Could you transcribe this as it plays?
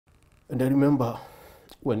And I remember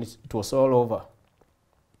when it was all over,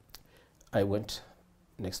 I went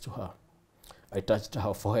next to her. I touched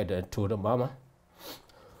her forehead and told her, Mama,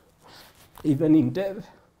 even in death,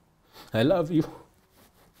 I love you.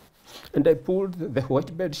 And I pulled the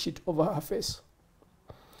white bed sheet over her face.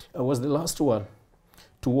 I was the last one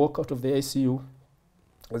to walk out of the ICU.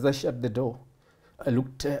 As I shut the door, I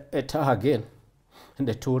looked at her again and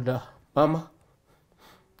I told her, Mama,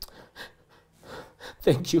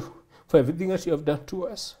 thank you for everything that you have done to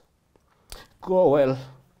us. Go well.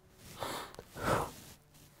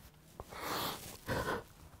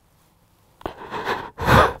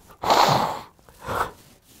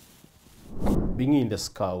 Being in the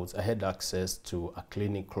Scouts, I had access to a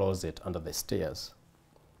cleaning closet under the stairs.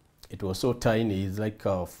 It was so tiny, it's like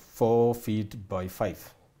 4 feet by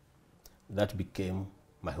 5. That became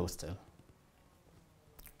my hostel.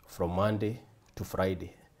 From Monday to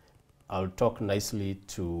Friday, I'll talk nicely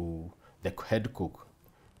to the head cook.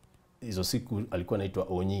 Hizo siku alikuwa anaitwa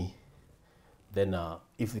Onyi. Then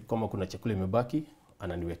if kama kuna chakula imebaki,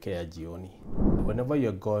 ananiwekea jioni.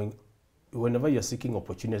 Whenever you're seeking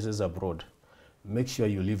opportunities abroad, make sure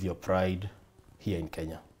you leave your pride here in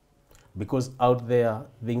Kenya. Because out there,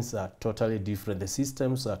 things are totally different. The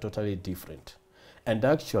systems are totally different. And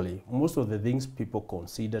actually, most of the things people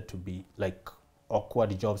consider to be like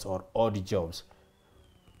awkward jobs or odd jobs,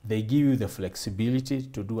 they give you the flexibility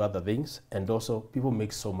to do other things, and also people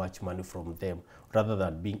make so much money from them rather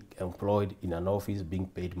than being employed in an office being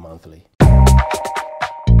paid monthly.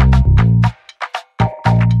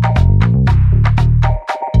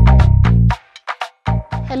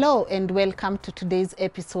 Hello and welcome to today's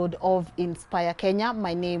episode of Inspire Kenya.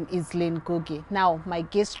 My name is Lynn Gugi. Now, my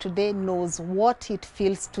guest today knows what it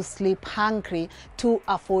feels to sleep hungry to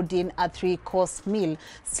affording a 3-course meal,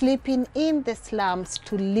 sleeping in the slums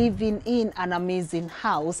to living in an amazing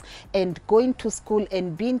house, and going to school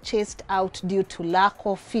and being chased out due to lack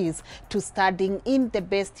of fees to studying in the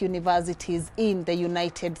best universities in the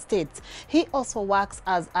United States. He also works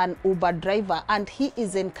as an Uber driver, and he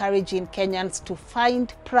is encouraging Kenyans to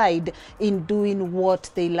find pride in doing what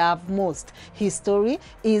they love most. His story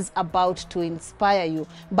is about to inspire you.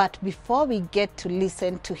 But before we get to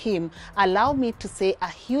listen to him, allow me to say a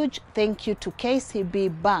huge thank you to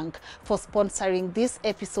KCB Bank for sponsoring this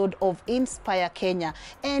episode of Inspire Kenya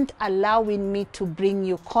and allowing me to bring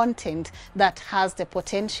you content that has the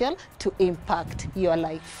potential to impact your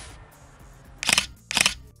life.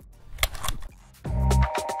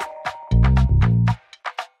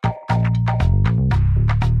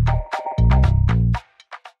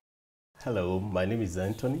 Hello, my name is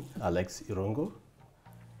Anthony Alex Irungu,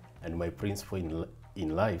 and my principle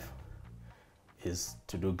in life is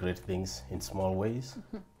to do great things in small ways,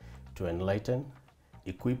 to enlighten,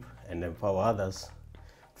 equip, and empower others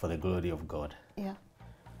for the glory of God. Yeah.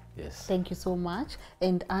 Yes. Thank you so much.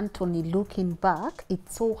 And Anthony, looking back,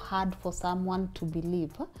 it's so hard for someone to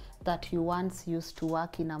believe that you once used to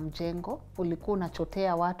work in a mjengo, ulikuwa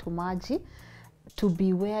unachotea watu maji. To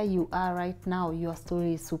be where you are right now, your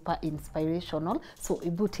story is super inspirational. So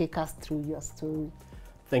Ibu, take us through your story.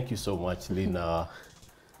 Thank you so much, Lina.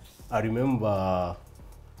 I remember a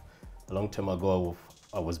long time ago,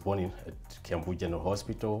 I was born at Kiambu General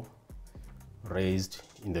Hospital, raised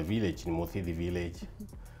in the village, in Mothidi village.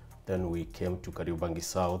 Then we came to Kariobangi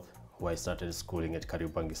South, where I started schooling at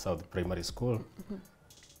Kariobangi South Primary School.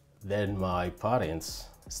 Then my parents'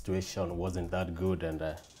 situation wasn't that good,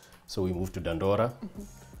 and so we moved to Dandora.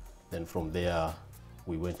 Then from there,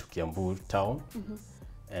 we went to Kiambu town,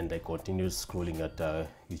 and I continued schooling at the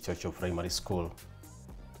Church Primary School.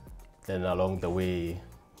 Then along the way,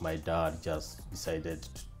 my dad just decided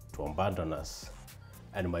to abandon us,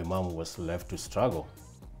 and my mom was left to struggle.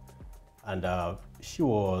 And she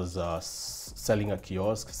was selling a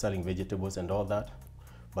kiosk, selling vegetables and all that,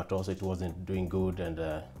 but also it wasn't doing good,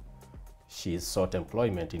 and she sought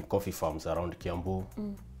employment in coffee farms around Kiambu.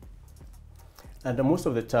 And most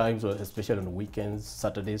of the times, especially on weekends,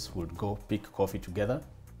 Saturdays, we'd go pick coffee together.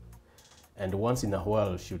 And once in a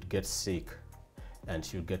while, she would get sick and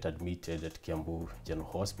she would get admitted at Kiambu General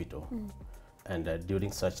Hospital. And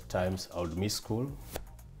during such times, I would miss school,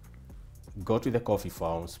 go to the coffee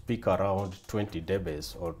farms, pick around 20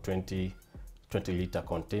 debes or 20-liter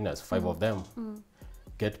containers, 5 of them,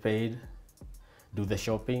 get paid, do the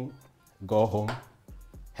shopping, go home,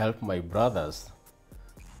 help my brothers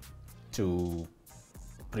to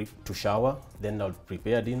shower, then I'll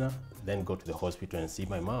prepare dinner, then go to the hospital and see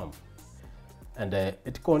my mom. And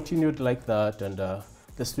it continued like that, and the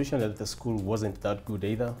situation at the school wasn't that good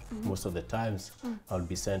either. Most of the times I'll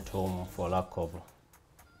be sent home for lack of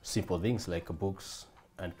simple things like books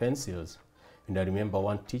and pencils. And I remember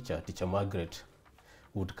one teacher, Teacher Margaret,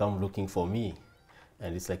 would come looking for me.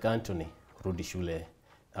 And it's like, Anthony, Rudi Shule,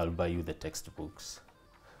 I'll buy you the textbooks.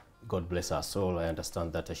 God bless her soul. I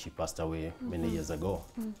understand that she passed away many years ago.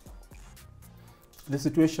 The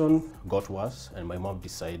situation got worse, and my mom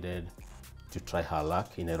decided to try her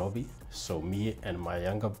luck in Nairobi. So me and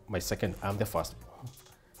my second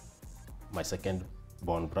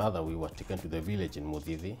born brother, we were taken to the village in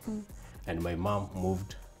Mudhithi, and my mom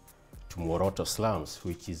moved to Moroto slums,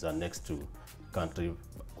 which is next to country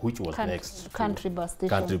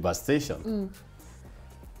bus station.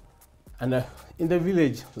 And in the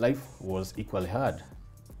village, life was equally hard.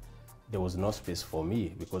 There was no space for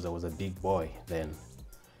me because I was a big boy then,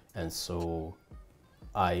 and so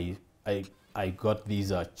I got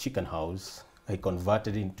this chicken house. I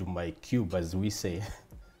converted into my cube, as we say,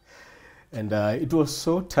 and it was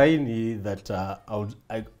so tiny that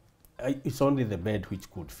it's only the bed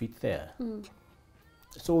which could fit there.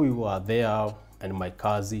 So we were there, and my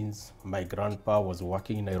cousins, my grandpa was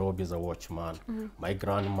working in Nairobi as a watchman. My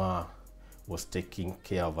grandma was taking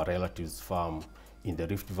care of a relative's farm in the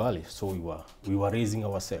Rift Valley. So we were raising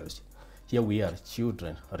ourselves. Here we are,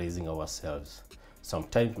 children, raising ourselves.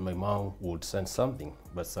 Sometimes my mom would send something,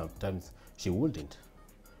 but sometimes she wouldn't.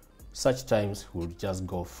 Such times we would just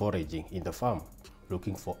go foraging in the farm,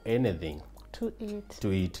 looking for anything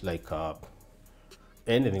to eat, like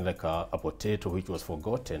anything like a potato which was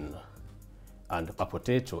forgotten, and a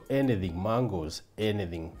potato, anything, mangoes,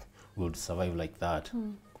 anything would survive like that.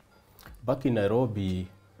 Back in Nairobi,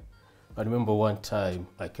 I remember one time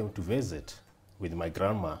I came to visit with my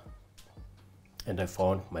grandma, and I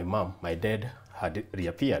found my dad had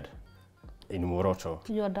reappeared in Moroto.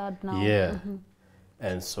 Your dad now? Yeah.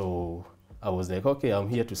 And so I was like, okay, I'm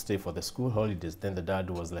here to stay for the school holidays. Then the dad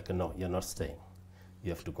was like, no, you're not staying.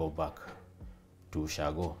 You have to go back to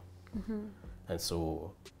Shago. And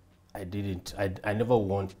so I didn't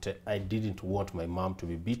want my mom to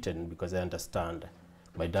be beaten, because I understand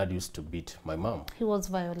my dad used to beat my mom. He was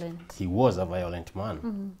violent. He was a violent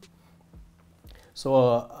man.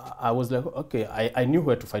 So I was like, okay, I knew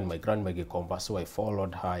where to find my grandma Gikomba, so I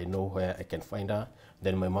followed her. I know where I can find her.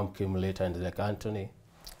 Then my mom came later and was like, Anthony,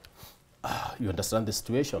 you understand the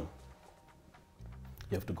situation.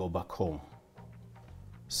 You have to go back home.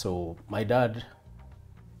 So my dad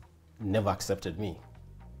never accepted me.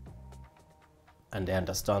 And I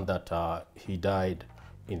understand that he died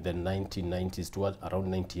in the 1990s, towards around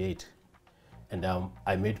 98. And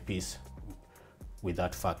I made peace with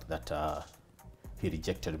that fact that he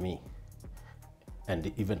rejected me.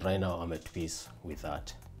 And even right now, I'm at peace with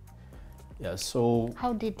that. Yeah, so...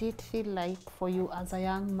 How did it feel like for you as a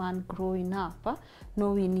young man growing up,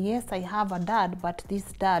 knowing, yes, I have a dad, but this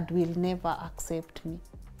dad will never accept me?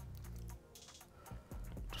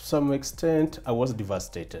 To some extent, I was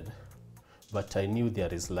devastated. But I knew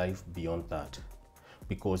there is life beyond that,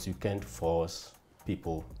 because you can't force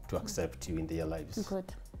people to accept you in their lives.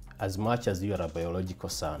 Good. As much as you are a biological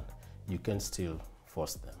son, you can still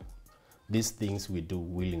force them. These things we do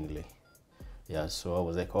willingly. Yeah, so I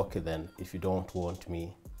was like, okay then, if you don't want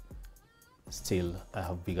me, still I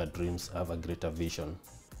have bigger dreams, I have a greater vision.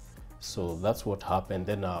 So that's what happened.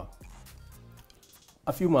 Then a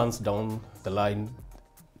few months down the line,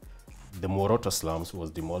 the Moroto slums was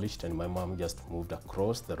demolished, and my mom just moved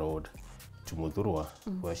across the road to Mudhurwa,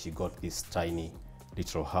 where she got this tiny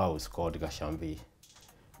little house called Gashambi.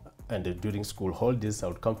 And during school holidays, I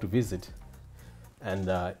would come to visit. And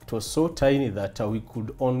it was so tiny that we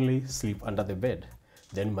could only sleep under the bed.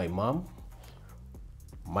 Then my mom,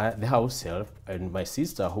 the house help, and my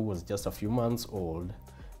sister, who was just a few months old,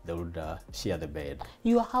 they would share the bed.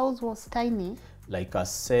 Your house was tiny? Like a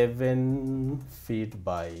 7 feet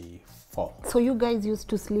by 4. So you guys used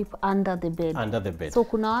to sleep under the bed? Under the bed. So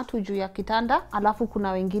kuna watu juu ya kitanda, alafu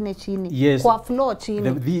kuna wengine chini? Yes. Kwa floor chini?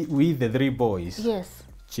 We the 3 boys. Yes.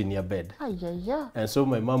 Chini ya bed. Yeah. And so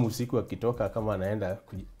my mom, usiku akitoka kama anaenda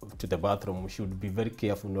to the bathroom, she would be very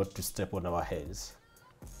careful not to step on our heads.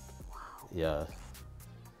 Wow. Yeah.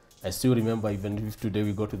 I still remember, even if today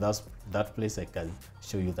we go to that place, I can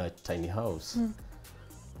show you that tiny house.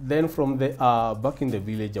 Then from the back in the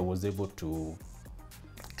village, I was able to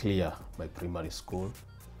clear my primary school.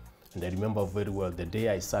 And I remember very well the day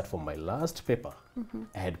I sat for my last paper,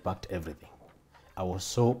 I had packed everything. I was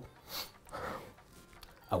so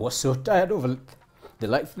tired of the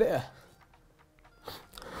life there.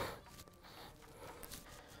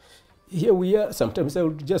 Here we are, sometimes I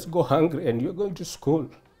would just go hungry, and you're going to school.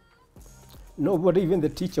 Nobody, even the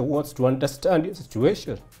teacher, wants to understand your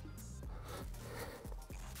situation.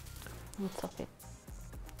 It's okay.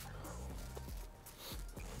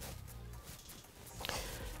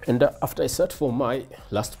 And after I sat for my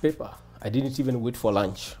last paper, I didn't even wait for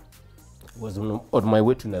lunch. I was on my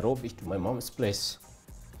way to Nairobi, to my mom's place.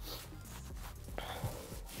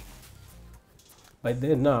 By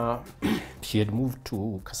then, she had moved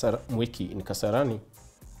to Mweki in Kasarani.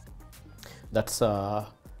 That's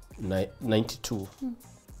 92.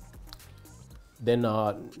 Then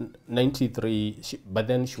 93, by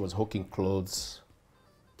then she was hawking clothes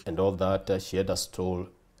and all that. She had a stall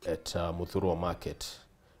at Muthurwa Market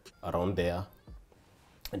around there,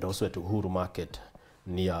 and also at Uhuru Market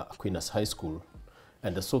near Aquinas High School.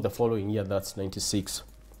 And so the following year, that's 96,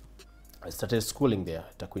 I started schooling there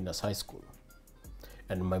at Aquinas High School.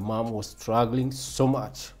 And my mom was struggling so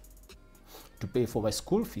much to pay for my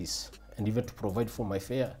school fees and even to provide for my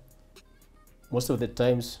fare. Most of the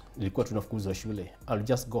times, nilikuwa tunafukuzwa shule. I'll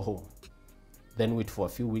just go home, then wait for a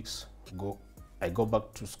few weeks, I go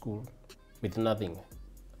back to school with nothing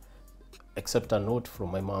except a note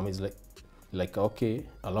from my mom. Is like okay,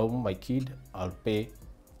 allow my kid, I'll pay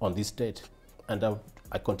on this date. And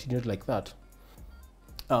I continued like that.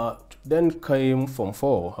 Then came Form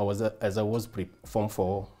 4. Form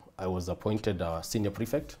 4, I was appointed senior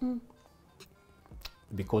prefect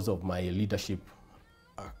because of my leadership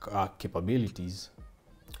capabilities.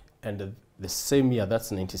 And the same year,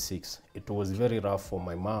 that's 96, it was very rough for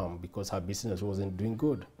my mom because her business wasn't doing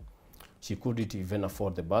good. She couldn't even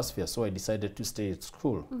afford the bus fare, so I decided to stay at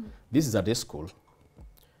school. This is a day school,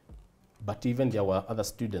 but even there were other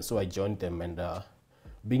students, so I joined them. And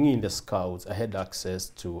being in the Scouts, I had access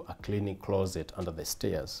to a cleaning closet under the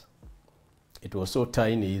stairs. It was so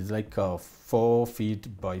tiny, it's like 4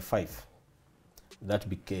 feet by 5. That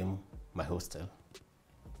became my hostel.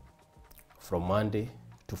 From Monday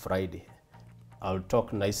to Friday, I'll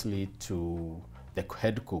talk nicely to the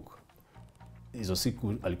head cook. Hizo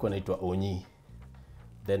siku alikuwa anaitwa Onyi.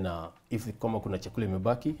 Then if kama kuna chakula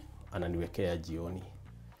imebaki, ananiwekea jioni.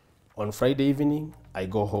 On Friday evening, I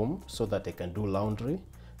go home so that I can do laundry.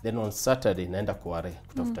 Then on Saturday, naenda Kware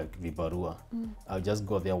kutafuta vibarua. I'll just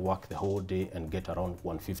go there, work the whole day and get around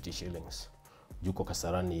 150 shillings. Juko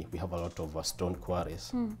Kasarani, we have a lot of stone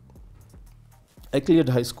quarries. I cleared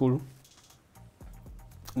high school.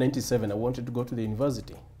 97, I wanted to go to the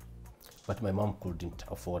university, but my mom couldn't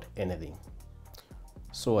afford anything.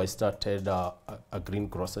 So I started a green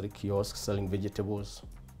grocery kiosk selling vegetables.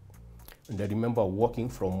 And I remember walking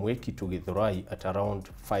from Weki to Githurai at around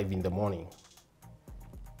 5 in the morning.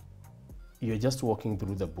 You're just walking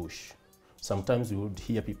through the bush. Sometimes you would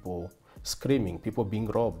hear people screaming, people being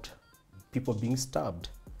robbed, people being stabbed.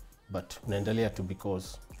 But unaendelea tu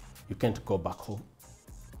because you can't go back home.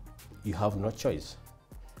 You have no choice.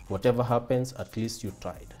 Whatever happens, at least you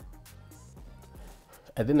tried.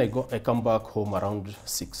 And then I come back home around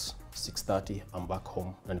 6:30. I'm back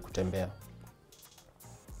home and kutembea.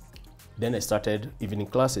 Then I started evening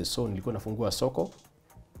classes, so nilikuwa nafungua soko,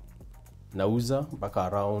 nauza mpaka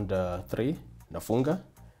around 3, nafunga,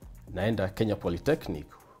 naenda Kenya Polytechnic,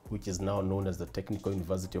 which is now known as the Technical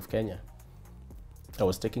University of Kenya. I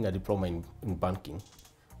was taking a diploma in banking.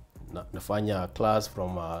 Nafanya class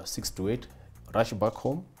from 6 to 8, rush back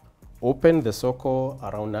home, open the soko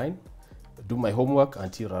around 9, do my homework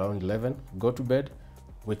until around 11, go to bed,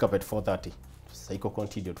 wake up at 4:30. Cycle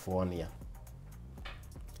continued for 1 year.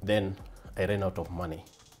 Then I ran out of money.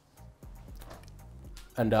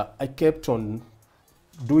 And I kept on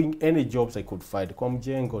doing any jobs I could find. Kwa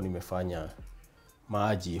mjengo nimefanya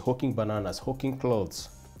maji, hawking bananas, hawking clothes,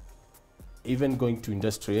 even going to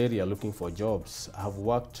industry area looking for jobs. I have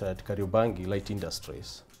worked at Kariobangi Light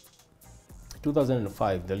Industries.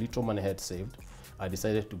 2005, the little money I had saved, I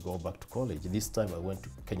decided to go back to college. This time I went to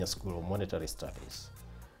Kenya School of Monetary Studies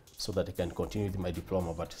so that I can continue with my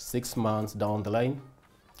diploma. But 6 months down the line,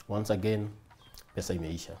 once again, pesa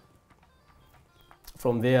imeisha.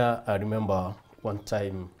 From there, I remember one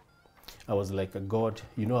time I was like, God,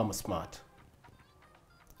 you know I'm smart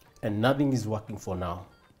and nothing is working for now.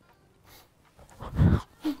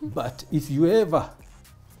 But if you ever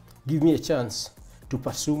give me a chance to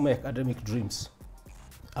pursue my academic dreams,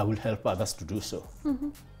 I will help others to do so.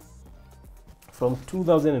 From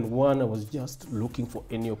 2001, I was just looking for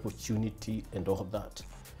any opportunity and all of that.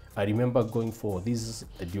 I remember going for these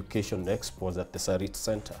education expos at the Sarit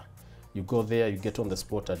Center. You go there, you get on the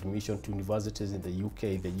spot admission to universities in the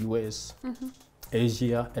UK, the US,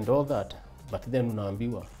 Asia, and all that. But then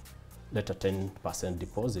unaambiwa, let a 10%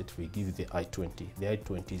 deposit, we give you the I-20. The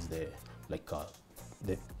I-20 is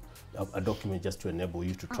a document just to enable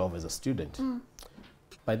you to travel as a student.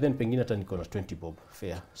 By then, pengine hata niko na 20 bob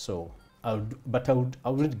fare. So, I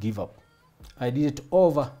wouldn't give up. I did it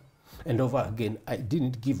over and over again. I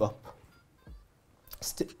didn't give up.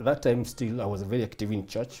 That time still I was very active in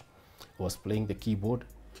church. I was playing the keyboard,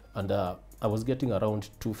 and I was getting around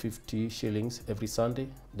 250 shillings every Sunday.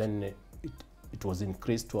 Then it was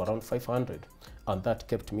increased to around 500, and that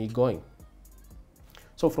kept me going.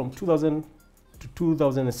 So from 2000 to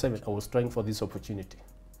 2007, I was trying for this opportunity.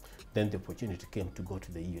 Then the opportunity came to go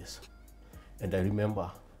to the US. And I remember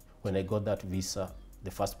when I got that visa, the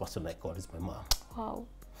first person I called is my mom. Wow.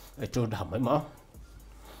 I told her, my mom,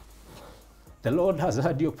 the Lord has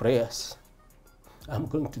heard your prayers. I'm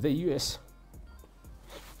going to the US.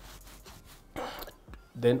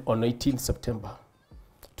 Then on 18 September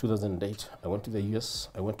 2008, I went to the US.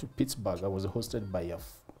 I went to Pittsburgh. I was hosted by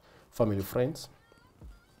family friends.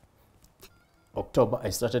 October,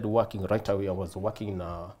 I started working right away. I was working in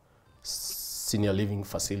a senior living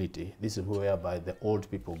facility. This is whereby the old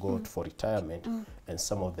people go for retirement, and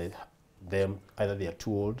some of them, either they are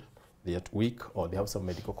too old, they are weak, or they have some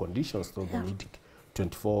medical conditions, so they need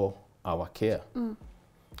 24-hour care.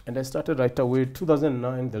 And I started right away.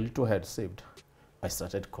 2009, the little I had saved, I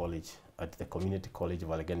started college at the Community College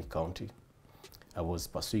of Allegheny County. I was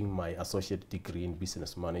pursuing my associate degree in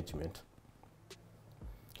business management.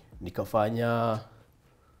 Nikafanya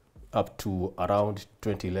up to around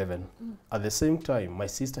 2011. At the same time, my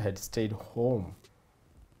sister had stayed home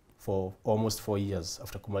for almost 4 years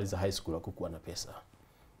after kumaliza high school. Hakukuwa na pesa.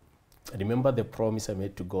 I remember the promise I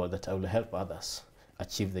made to God that I will help others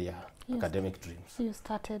achieve their academic dreams. So you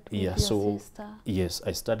started with your sister? Yes,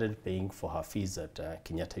 I started paying for her fees at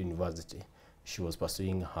Kenyatta University. She was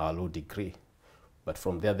pursuing her law degree. But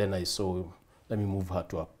from there, then I saw, let me move her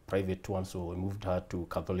to a private one. So I moved her to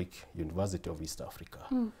Catholic University of East Africa.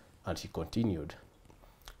 And she continued.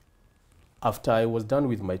 After I was done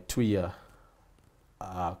with my 2-year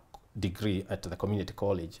degree at the community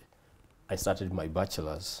college, I started my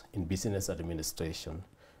bachelor's in business administration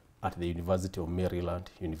at the University of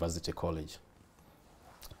Maryland University College.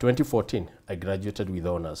 2014, I graduated with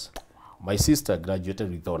honors. My sister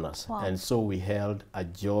graduated with honors. And so we held a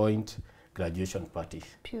joint graduation party.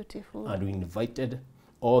 Beautiful. And we invited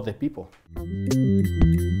all the people.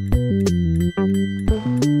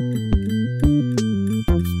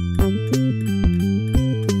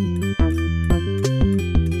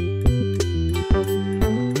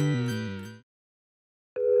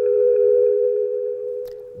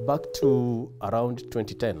 Back to around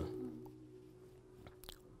 2010,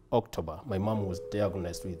 October, my mom was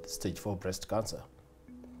diagnosed with stage 4 breast cancer.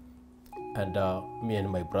 And me and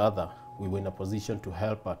my brother, we were in a position to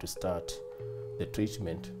help her to start the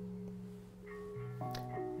treatment.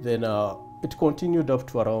 Then it continued up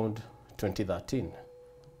to around 2013.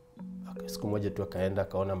 Siku moja tu akaenda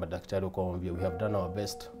akaona madaktari wakamwambia, we have done our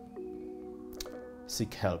best,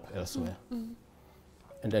 seek help elsewhere.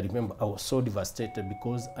 And I remember I was so devastated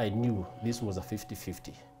because I knew this was a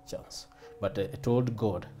 50-50 chance. But I told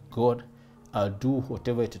God, God, I'll do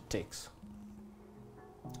whatever it takes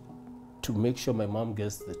to make sure my mom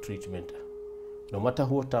gets the treatment. No matter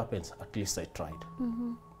what happens, at least I tried.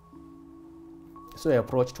 So I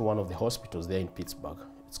approached one of the hospitals there in Pittsburgh.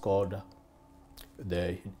 It's called,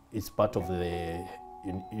 it's part of the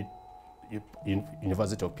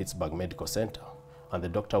University of Pittsburgh Medical Center. And the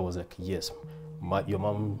doctor was like, yes, your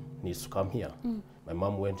mom needs to come here. My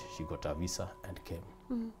mom went, she got a visa and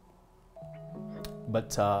came. But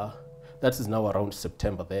that is now around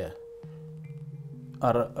September there.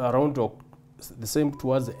 Around the same,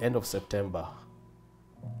 towards the end of September,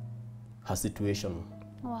 her situation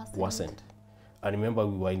worsened. I remember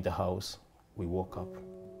we were in the house, we woke up.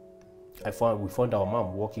 We found our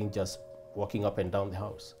mom walking up and down the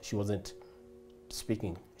house. She wasn't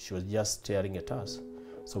speaking, she was just staring at us.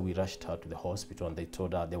 So we rushed her to the hospital and they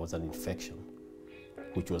told her there was an infection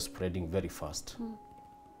which was spreading very fast.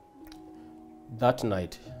 That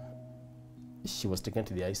night, she was taken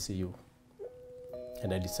to the ICU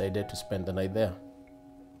and I decided to spend the night there.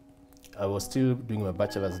 I was still doing my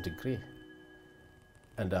bachelor's degree.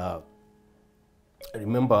 And I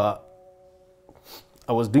remember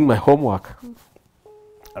I was doing my homework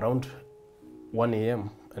around 1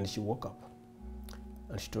 a.m. and she woke up.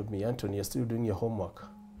 And she told me, Anthony, you're still doing your homework.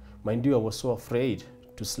 Mind you, I was so afraid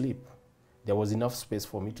to sleep. There was enough space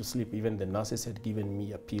for me to sleep. Even the nurses had given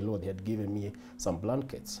me a pillow. They had given me some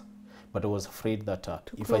blankets. But I was afraid that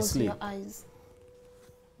if I sleep, your eyes.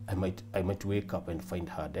 I might wake up and find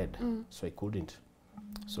her dead. So I couldn't.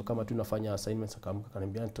 So kama tunafanya assignments, akaamka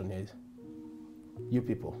akaniambia, Anthony, you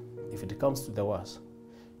people, if it comes to the worst,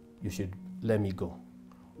 you should let me go.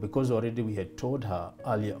 Because already we had told her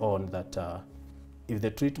earlier on that if the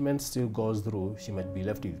treatment still goes through, she might be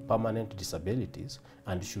left with permanent disabilities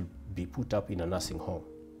and should be put up in a nursing home.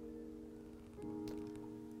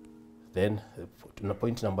 Then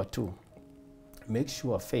point number 2, make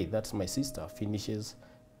sure Faith, that's my sister, finishes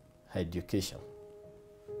her education.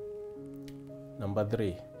 Number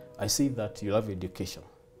 3, I see that you love education,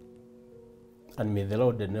 and may the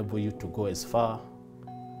Lord enable you to go as far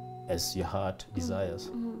as your heart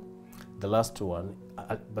desires. The last one,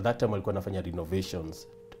 by that time alikuwa nafanya renovations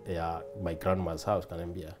my grandma's house.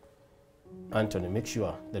 Kanambia, Anthony, make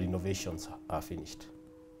sure the renovations are finished.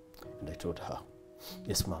 And I told her,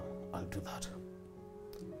 yes ma'am, I'll do that.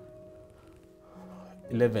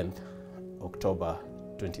 11th October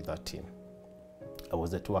 2013, I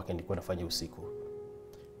was at work and nilikuwa nafanya usiku.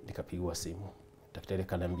 Nikapigwa simu. Daktari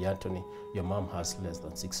kanambia, Anthony, your mom has less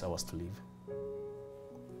than 6 hours to live.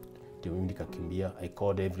 Ndio mimi nikakimbia. I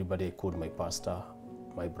called everybody. I called my pastor,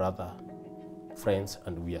 my brother, friends,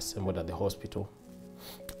 and we assembled at the hospital.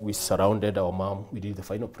 We surrounded our mom. We did the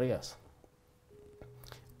final prayers.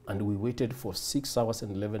 And we waited for 6 hours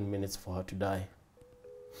and 11 minutes for her to die.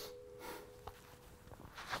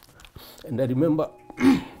 And I remember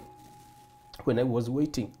when I was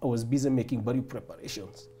waiting, I was busy making burial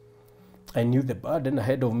preparations. I knew the burden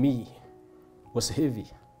ahead of me was heavy.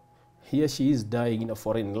 Here she is dying in a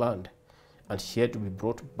foreign land, and she had to be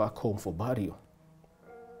brought back home for burial.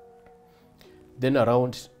 Then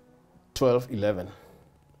around 12:11,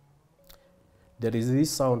 there is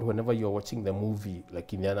this sound whenever you're watching the movie,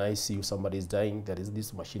 like in an ICU, somebody is dying, there is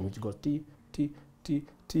this machine which goes T, T, T,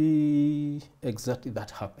 T. Exactly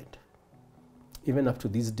that happened. Even up to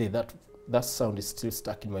this day, that sound is still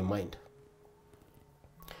stuck in my mind.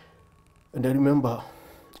 And I remember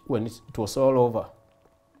when it was all over,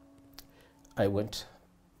 I went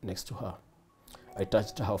next to her. I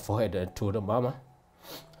touched her forehead and told her, Mama,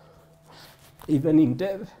 even in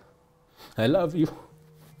death, I love you.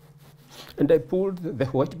 And I pulled the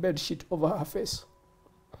white bed sheet over her face.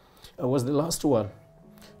 I was the last one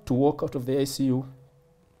to walk out of the ICU.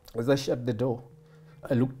 As I shut the door,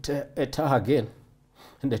 I looked at her again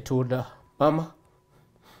and I told her, Mama,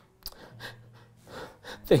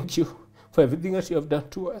 thank you for everything that you have done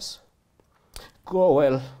to us. Go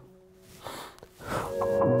well.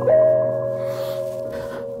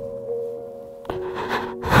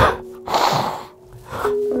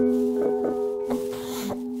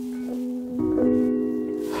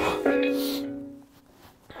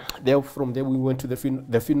 From there we went to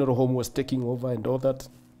the funeral home was taking over and all that.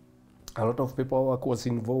 A lot of paperwork was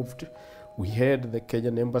involved. We had the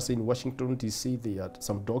Kenyan embassy in Washington, D.C. They had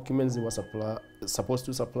some documents they were supposed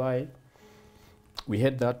to supply. We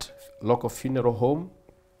had that local funeral home.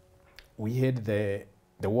 We had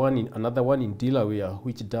another one in Delaware,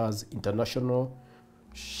 which does international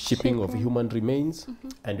shipping of human remains.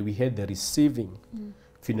 And we had the receiving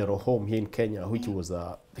funeral home here in Kenya, which was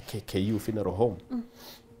the KKU funeral home.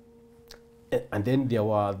 And then there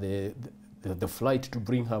were the flight to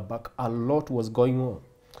bring her back. A lot was going on.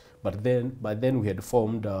 But by then we had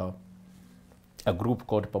formed a group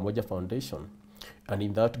called Pamoja Foundation. And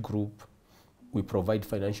in that group, we provide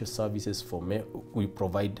financial services we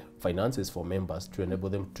provide finances for members to enable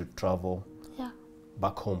them to travel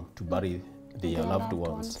back home to bury their loved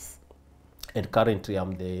ones. And currently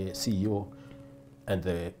I'm the CEO and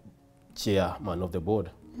the chairman of the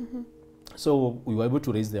board. So we were able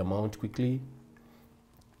to raise the amount quickly,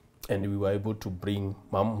 and we were able to bring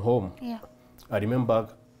Mom home. I remember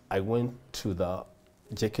I went to the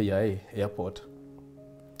JKIA airport,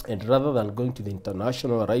 and rather than going to the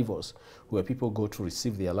international arrivals where people go to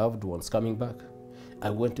receive their loved ones coming back, I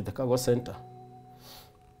went to the cargo center.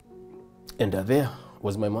 And there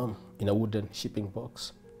was my mom in a wooden shipping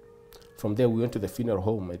box. From there we went to the funeral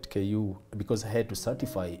home at KU because I had to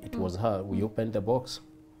certify it was her. We opened the box.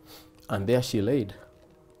 And there she laid,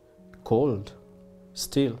 cold,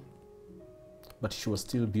 still, but she was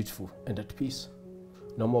still beautiful and at peace.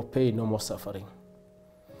 No more pain, no more suffering.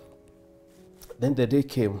 Then the day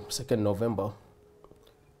came, 2nd November.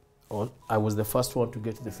 I was the first one to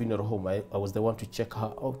get to the funeral home. I was the one to check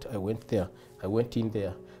her out. I went there. I went in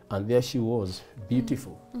there, and there she was,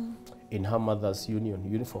 beautiful, in her mother's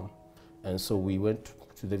uniform. And so we went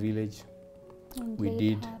to the village. And we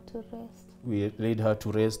laid her to rest. We laid her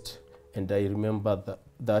to rest. And I remember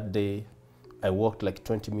that day, I walked like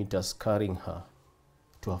 20 meters carrying her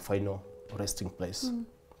to her final resting place.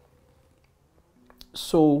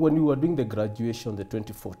 So when we were doing the graduation, the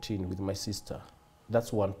 2014 with my sister,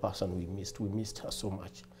 that's one person we missed. We missed her so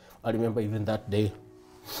much. I remember even that day,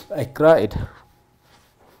 I cried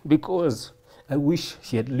because I wish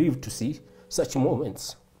she had lived to see such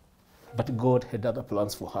moments. But God had other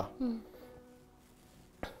plans for her.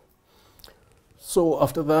 So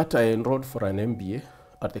after that, I enrolled for an MBA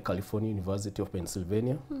at the California University of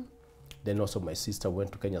Pennsylvania. Then also my sister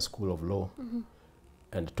went to Kenya School of Law.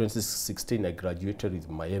 And 2016, I graduated with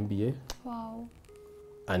my MBA. Wow.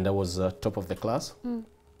 And I was top of the class.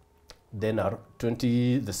 Then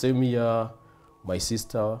the same year, my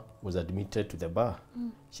sister was admitted to the bar.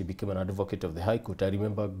 She became an advocate of the High Court. I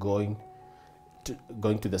remember going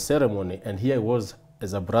to the ceremony, and here I was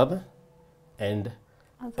as a brother and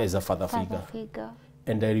as a father figure.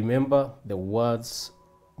 And I remember the words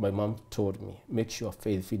my mom told me: make sure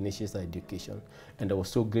Faith finishes her education. And I was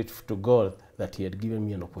so grateful to God that He had given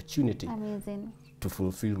me an opportunity to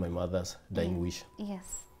fulfill my mother's dying wish.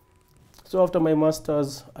 Yes. So after my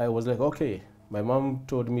master's, I was like, okay, my mom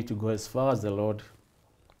told me to go as far as the Lord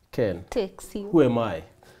can. Takes you. Who am I?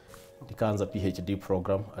 Nikaanza PhD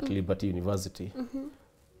program at Liberty University.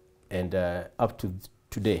 And up to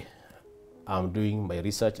today, I'm doing my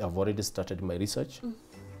research. I've already started my research.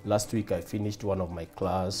 Last week, I finished one of my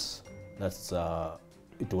class.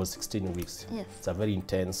 It was 16 weeks. Yes. It's a very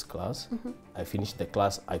intense class. I finished the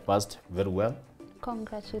class. I passed very well.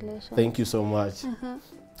 Congratulations. Thank you so much.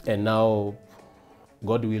 And now,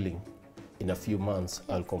 God willing, in a few months,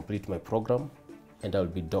 I'll complete my program, and I'll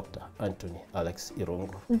be Dr. Anthony Alex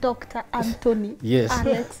Irungu. Dr. Anthony Yes.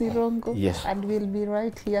 Alex Irungu. Yes. And we'll be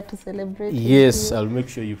right here to celebrate. Yes, I'll make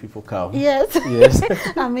sure you people come. Yes. Yes.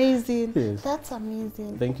 Amazing. Yes. That's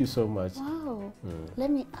amazing. Thank you so much. Wow.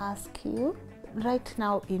 Let me ask you, right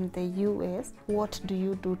now in the US, what do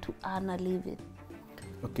you do to earn a living?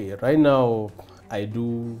 Okay, right now, I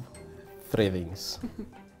do 3 things.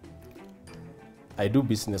 I do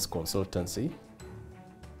business consultancy,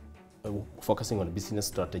 focusing on business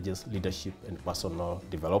strategies, leadership, and personal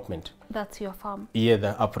development. That's your firm? Yeah,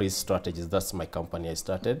 the Upraise Strategies, that's my company I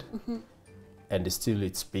started. And still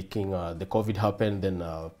it's speaking, the COVID happened, then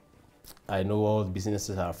I know all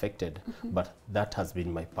businesses are affected, but that has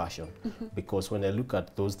been my passion. Because when I look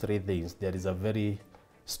at those 3 things, there is a very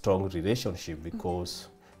strong relationship, because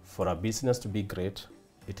for a business to be great,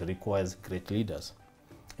 it requires great leaders.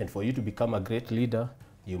 And for you to become a great leader,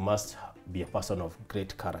 you must be a person of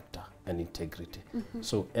great character and integrity.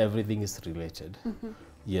 So everything is related.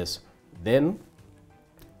 Yes. Then,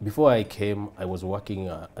 before I came, I was working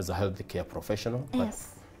as a healthcare professional,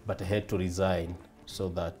 but I had to resign so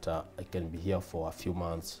that I can be here for a few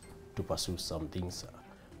months to pursue some things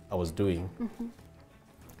I was doing.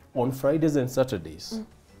 On Fridays and Saturdays,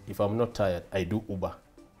 if I'm not tired, I do Uber.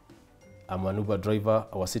 I'm an Uber driver.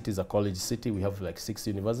 Our city is a college city. We have like 6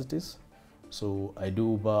 universities. So I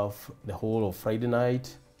do Uber the whole of Friday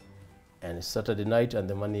night and Saturday night, and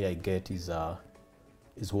the money I get is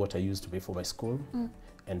what I use to pay for my school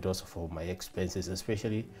and also for my expenses,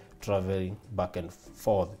 especially traveling back and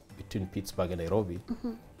forth between Pittsburgh and Nairobi.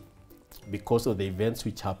 Because of the events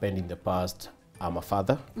which happened in the past, I'm a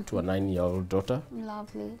father to a 9-year-old daughter.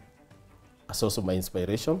 Lovely. That's also my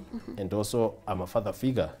inspiration. And also I'm a father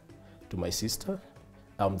figure to my sister.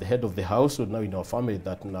 I'm the head of the household now in our family,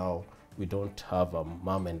 that now we don't have a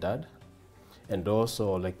mom and dad. And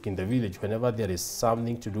also, like in the village, whenever there is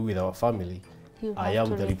something to do with our family, I am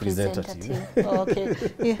the representative. Okay.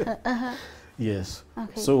 Yeah. Yes.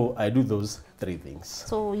 Okay. So I do those 3 things.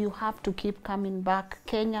 So you have to keep coming back,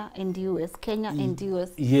 Kenya and US, Kenya and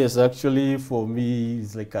US. Yes, actually for me,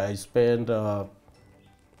 it's like I spend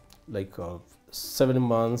 7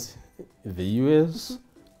 months in the US,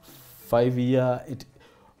 5 years,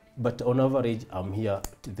 but on average, I'm here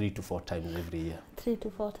 3 to 4 times every year. 3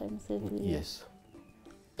 to 4 times every year? Yes.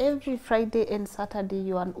 Every Friday and Saturday,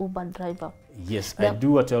 you're an Uber driver? Yes, I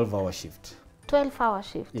do a 12-hour shift. 12-hour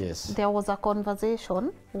shift? Yes. There was a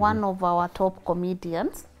conversation, one of our top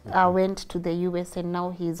comedians went to the US and now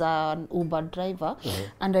he's an Uber driver.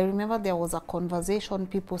 And I remember there was a conversation,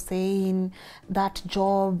 people saying that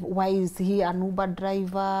job, why is he an Uber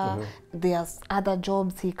driver? There's other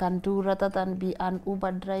jobs he can do rather than be an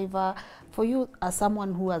Uber driver. For you, as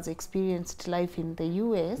someone who has experienced life in the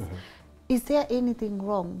US, is there anything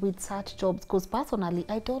wrong with such jobs? Because personally,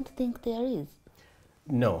 I don't think there is.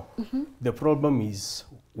 No. The problem is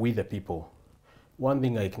with the people. One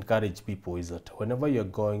thing I encourage people is that whenever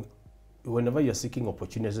you're seeking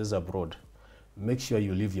opportunities abroad, make sure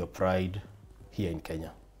you leave your pride here in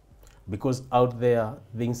Kenya. Because out there,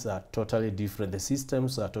 things are totally different. The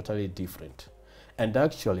systems are totally different. And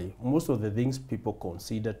actually, most of the things people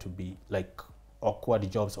consider to be like awkward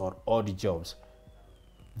jobs or odd jobs,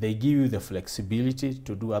 they give you the flexibility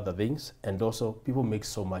to do other things, and also people make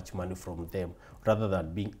so much money from them rather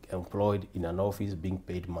than being employed in an office being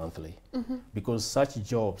paid monthly. Because such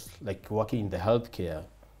jobs, like working in the healthcare,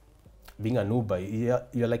 being an Uber,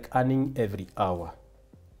 you're like earning every hour.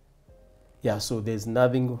 Yeah, so there's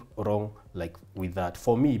nothing wrong like with that.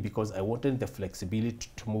 For me, because I wanted the flexibility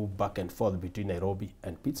to move back and forth between Nairobi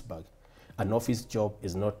and Pittsburgh. An office job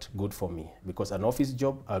is not good for me because an office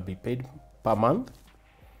job, I'll be paid per month,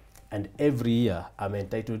 and every year I'm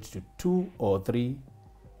entitled to 2 or 3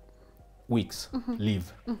 weeks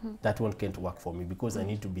leave. That one can't work for me because I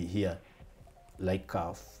need to be here like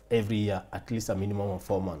every year, at least a minimum of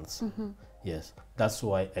 4 months. Yes, that's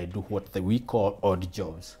why I do what we call odd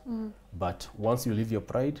jobs. But once you leave your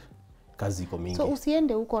pride, kazi iko mingi. So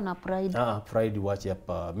usiende huko na pride. Pride watch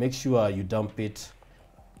hapa. Make sure you dump it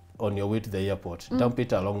on your way to the airport. Dump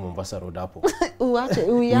it along Mombasa Road hapo.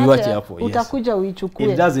 Uiache hapo. Utakuja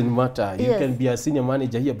uichukue. It doesn't matter. You can be a senior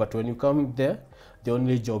manager here, but when you come there, the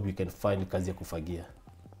only job you can find kazi ya kufagia.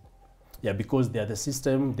 Yeah, because the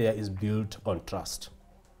system there is built on trust.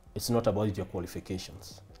 It's not about your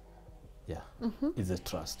qualifications. Yeah, it's a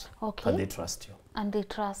trust. Okay. And they trust you. And they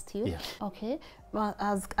trust you. Yeah. Okay. Well,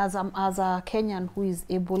 as a Kenyan who is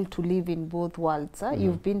able to live in both worlds,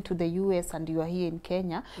 you've been to the US and you are here in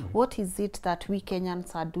Kenya. What is it that we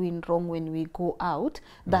Kenyans are doing wrong when we go out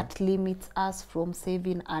that limits us from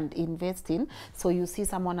saving and investing? So you see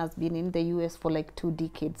someone has been in the US for like 2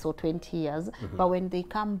 decades or 20 years, but when they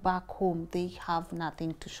come back home, they have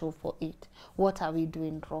nothing to show for it. What are we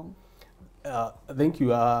doing wrong? Thank you.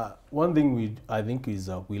 One thing I think is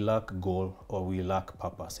we lack goal or we lack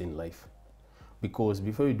purpose in life. Because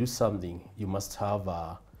before you do something, you must have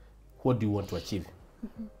what do you want to achieve?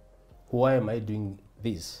 Why am I doing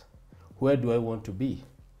this? Where do I want to be?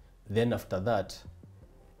 Then after that,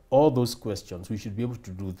 all those questions, we should be able to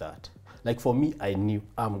do that. Like for me, I knew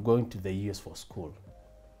I'm going to the US for school.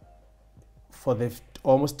 For the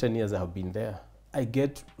almost 10 years I have been there, I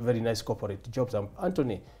get very nice corporate jobs.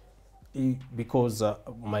 Anthony, because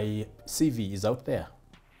my CV is out there.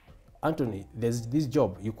 Anthony, there's this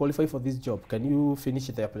job, you qualify for this job, can you finish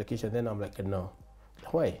the application? Then I'm like, no.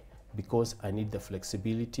 Why? Because I need the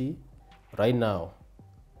flexibility right now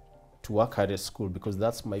to work hard at school, because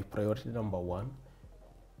that's my priority number 1.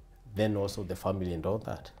 Then also the family and all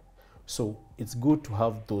that. So it's good to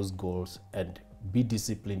have those goals and be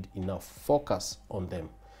disciplined enough, focus on them.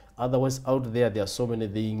 Otherwise out there are so many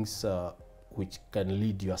things which can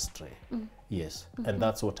lead you astray. Yes, and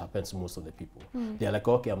that's what happens to most of the people. They're like,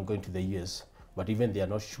 okay, I'm going to the US, but even they are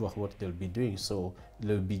not sure what they'll be doing, so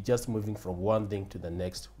they'll be just moving from one thing to the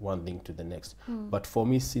next, one thing to the next. But for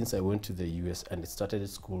me, since I went to the US and started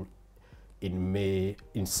school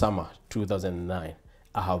in summer 2009,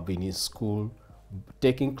 I have been in school,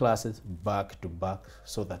 taking classes back to back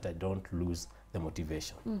so that I don't lose the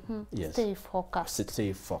motivation. Yes. Stay focused.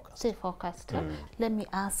 Stay focused. Stay focused. Let me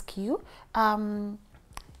ask you,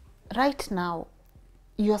 right now,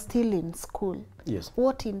 you're still in school. Yes.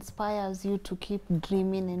 What inspires you to keep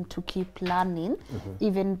dreaming and to keep learning,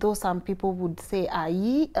 even though some people would say,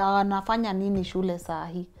 nafanya nini shule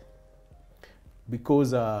sahi?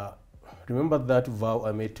 Because remember that vow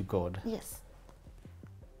I made to God? Yes.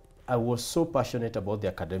 I was so passionate about the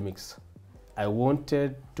academics. I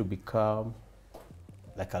wanted to become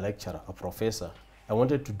like a lecturer, a professor. I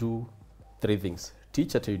wanted to do 3 things: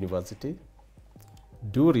 teach at a university,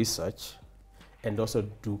 do research, and also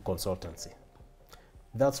do consultancy.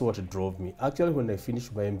 That's what drove me. Actually, when I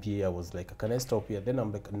finished my MBA, I was like, can I stop here? Then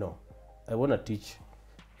I'm like, no, I want to teach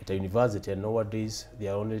at a university, and nowadays they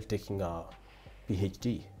are only taking a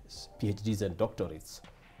PhDs and doctorates.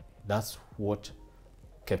 That's what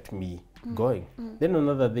kept me going. Then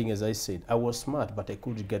another thing, as I said, I was smart, but I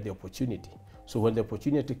couldn't get the opportunity. So when the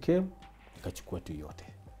opportunity came, nikachukua tu yote,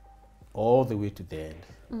 all the way to the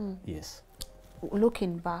end. Yes.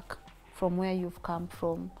 Looking back from where you've come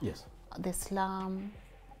from, yes, the slum,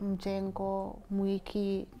 Mjengo,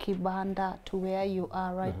 Mwiki, Kibanda, to where you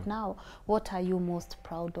are right now, what are you most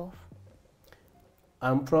proud of?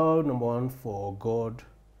 I'm proud, number 1, for God,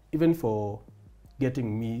 even for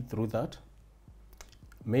getting me through that.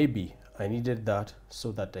 Maybe I needed that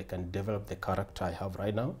so that I can develop the character I have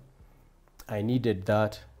right now. I needed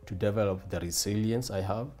that to develop the resilience I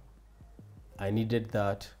have. I needed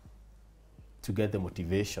that to get the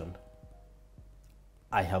motivation.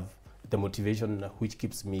 I have the motivation which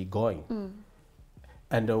keeps me going.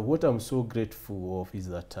 And what I'm so grateful of is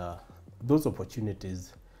that those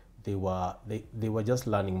opportunities, they were just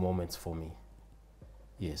learning moments for me.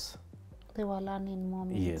 Yes. They were learning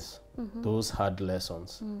moments. Yes. Those hard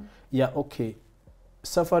lessons. Yeah, okay.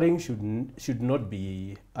 Suffering should not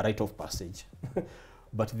be a rite of passage.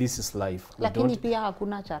 But this is life. Lakini pia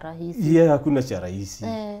hakuna cha rahisi. Yeah, hakuna cha rahisi.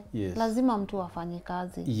 Yes. Lazima mtu afanye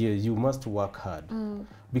kazi. Yeah, you must work hard.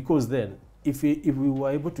 Because then if we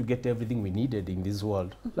were able to get everything we needed in this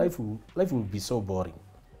world, life would be so boring.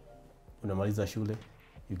 Unamaliza shule,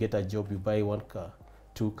 you get a job, you buy 1 car,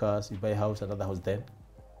 2 cars, you buy a house, another house, then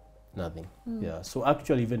nothing. Yeah. So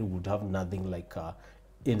actually, even we would have nothing like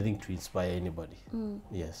anything to inspire anybody.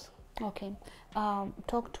 Yes. Okay.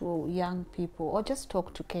 Talk to young people, or just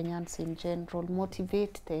talk to Kenyans in general,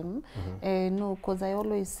 motivate them. No, because I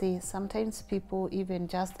always say sometimes people, even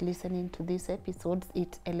just listening to these episodes,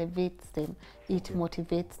 it elevates them, it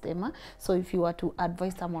motivates them. So if you were to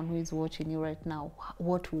advise someone who is watching you right now,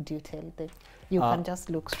 what would you tell them? You can just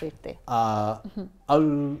look straight there.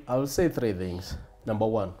 I'll say 3 things. Number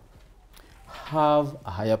 1, have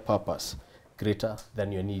a higher purpose greater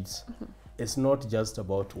than your needs. It's not just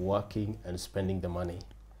about working and spending the money.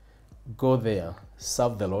 Go there,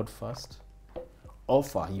 serve the Lord first,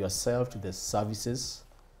 offer yourself to the services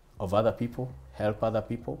of other people, help other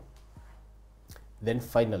people. Then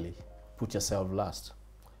finally, put yourself last.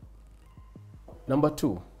 Number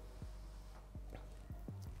 2,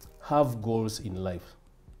 have goals in life.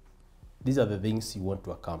 These are the things you want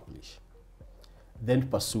to accomplish. Then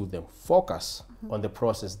pursue them. Focus on the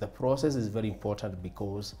process. The process is very important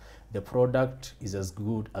because the product is as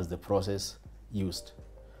good as the process used.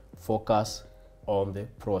 Focus on the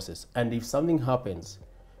process. And if something happens,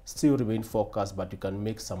 still remain focused, but you can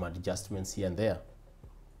make some adjustments here and there.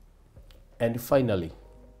 And finally,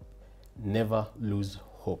 never lose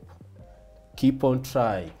hope. Keep on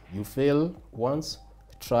trying. You fail once,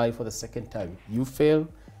 try for the second time. You fail,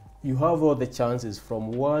 you have all the chances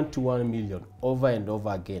from 1 to 1 million over and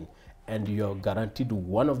over again, and you're guaranteed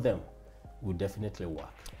one of them will definitely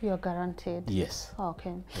work. You're guaranteed? Yes.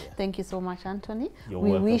 Okay. Yeah. Thank you so much, Anthony. You're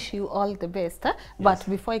we welcome. wish you all the best. Yes. But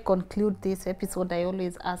before I conclude this episode, I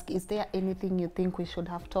always ask, is there anything you think we should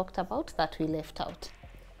have talked about that we left out?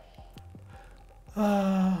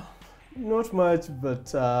 Not much,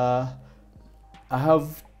 but I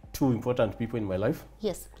have 2 important people in my life.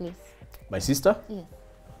 Yes, please. My sister. Yes.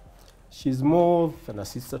 She's more than a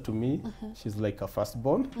sister to me. She's like a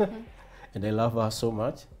firstborn, and I love her so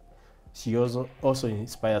much. She also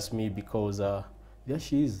inspires me because there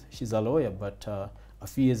she is. She's a lawyer, but a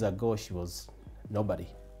few years ago she was nobody.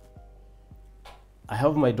 I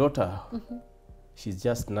have my daughter. She's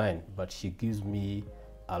just 9, but she gives me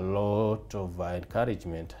a lot of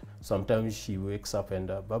encouragement. Sometimes she wakes up and,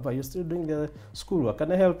 Baba, you're still doing the schoolwork.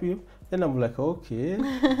 Can I help you? Then I'm like, okay,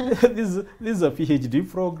 this is a PhD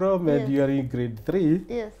program and you are in grade 3.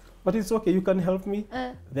 Yes. But it's okay, you can help me.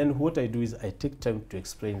 Then what I do is I take time to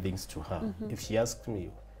explain things to her. If she asks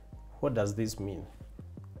me, what does this mean?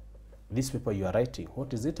 This paper you are writing,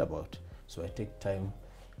 what is it about? So I take time.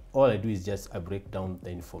 All I do is just I break down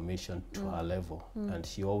the information to her level, and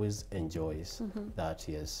she always enjoys that,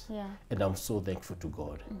 yes. Yeah. And I'm so thankful to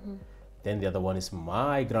God. Then the other one is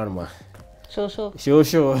my grandma. Sure.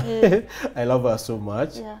 Sure. I love her so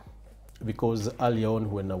much. Yeah. Because early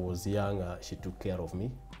on when I was young, she took care of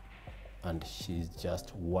me. And she's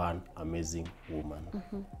just one amazing woman.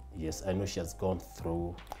 Yes, I know she has gone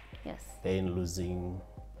through pain losing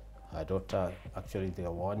her daughter. Actually, there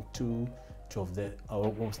are 2 of them,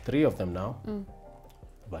 almost 3 of them now.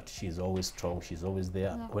 But she's always strong. She's always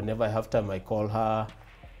there. Yeah. Whenever I have time, I call her.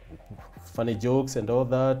 Funny jokes and all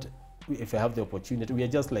that. If I have the opportunity, we are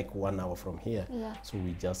just like 1 hour from here. Yeah. So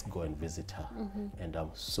we just go and visit her. And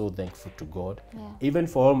I'm so thankful to God. Yeah. Even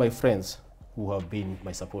for all my friends who have been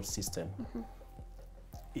my support system.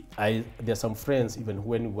 There are some friends, even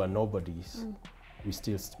when we were nobodies, we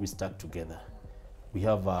stuck together. We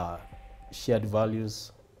have shared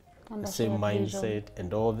values, the same mindset,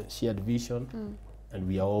 and all the shared vision, and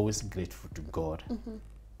we are always grateful to God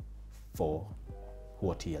for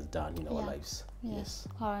what He has done in our lives. Yes.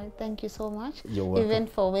 All right. Thank you so much. You're welcome. Even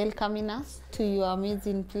for welcoming us to your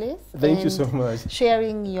amazing place. Thank you so much.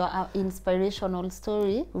 Sharing your inspirational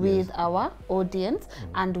story with our audience,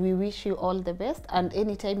 and we wish you all the best. And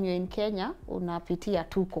anytime you're in Kenya, unapitia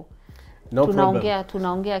Tuko. No problem.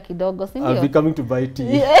 Tunaongea kidogo, si I'll be coming to buy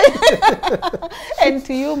tea. Yeah. And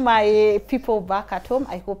to you, my people back at home,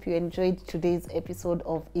 I hope you enjoyed today's episode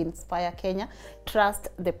of Inspire Kenya. Trust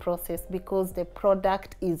the process, because the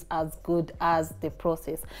product is as good as the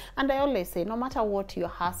process. And I always say, no matter what your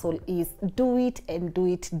hustle is, do it and do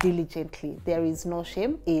it diligently. There is no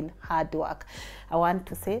shame in hard work. I want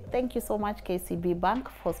to say thank you so much, KCB Bank,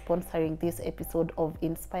 for sponsoring this episode of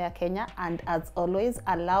Inspire Kenya, and as always,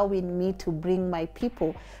 allowing me to bring my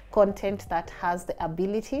people content that has the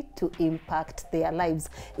ability to impact their lives.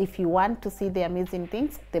 If you want to see the amazing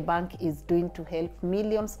things the bank is doing to help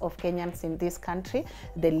millions of Kenyans in this country,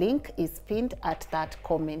 the link is pinned at that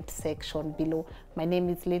comment section below. My name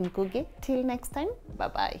is Irungu. Till next time,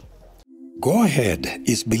 bye-bye. Go Ahead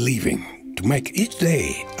is believing to make each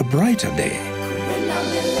day a brighter day.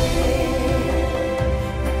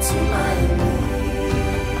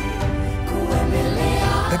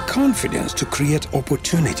 The confidence to create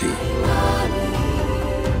opportunity.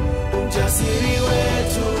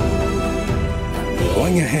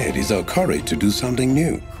 Going ahead is our courage to do something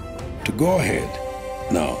new. To go ahead.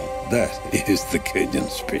 Now, that is the Kenyan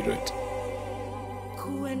spirit.